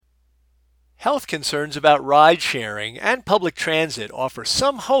Health concerns about ride sharing and public transit offer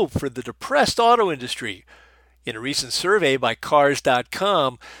some hope for the depressed auto industry. In a recent survey by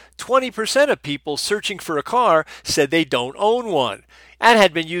Cars.com, 20% of people searching for a car said they don't own one and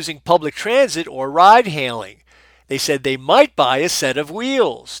had been using public transit or ride hailing. They said they might buy a set of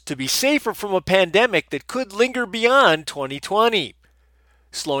wheels to be safer from a pandemic that could linger beyond 2020.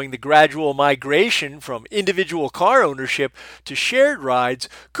 Slowing the gradual migration from individual car ownership to shared rides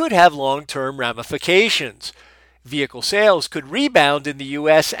could have long-term ramifications. Vehicle sales could rebound in the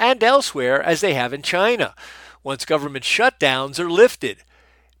US and elsewhere as they have in China once government shutdowns are lifted.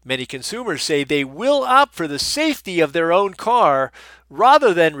 Many consumers say they will opt for the safety of their own car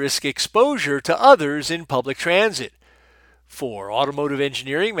rather than risk exposure to others in public transit. For Automotive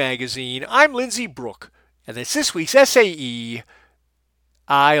Engineering Magazine, I'm Lindsay Brooke, and that's this week's SAE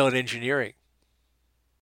Eye on Engineering.